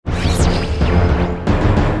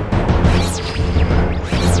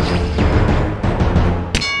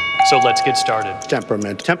let's get started.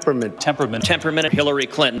 Temperament. Hillary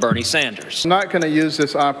Clinton, Bernie Sanders. I'm not going to use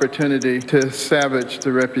this opportunity to savage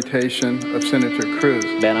the reputation of Senator Cruz.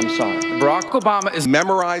 Ben, I'm sorry. Barack Obama is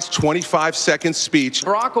memorized 25-second speech.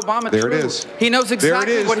 Barack Obama. There it is. He knows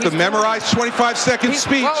exactly there it is, what he's the memorized 25-second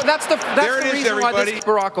speech. Well, that's the is, reason why this everybody. is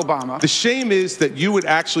Barack Obama. The shame is that you would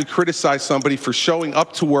actually criticize somebody for showing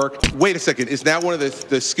up to work. Wait a second, is that one of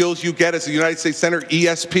the skills you get as a United States Senator,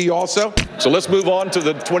 ESP also? So let's move on to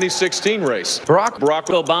the 2016 race. Barack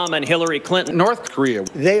Obama and Hillary Clinton. North Korea.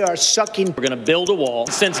 They are sucking. We're going to build a wall.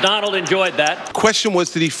 Since Donald enjoyed that. Question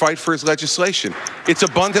was, did he fight for his legislation? It's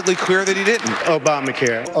abundantly clear that he didn't.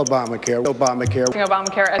 Obamacare.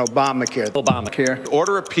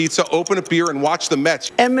 Order a pizza, open a beer, and watch the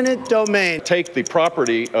Mets. Eminent domain. Take the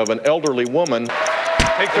property of an elderly woman.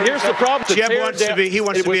 And here's the problem. Jeb wants to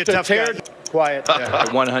be a tough guy. Quiet.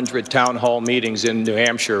 100 town hall meetings in New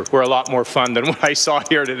Hampshire were a lot more fun than what I saw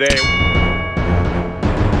here today.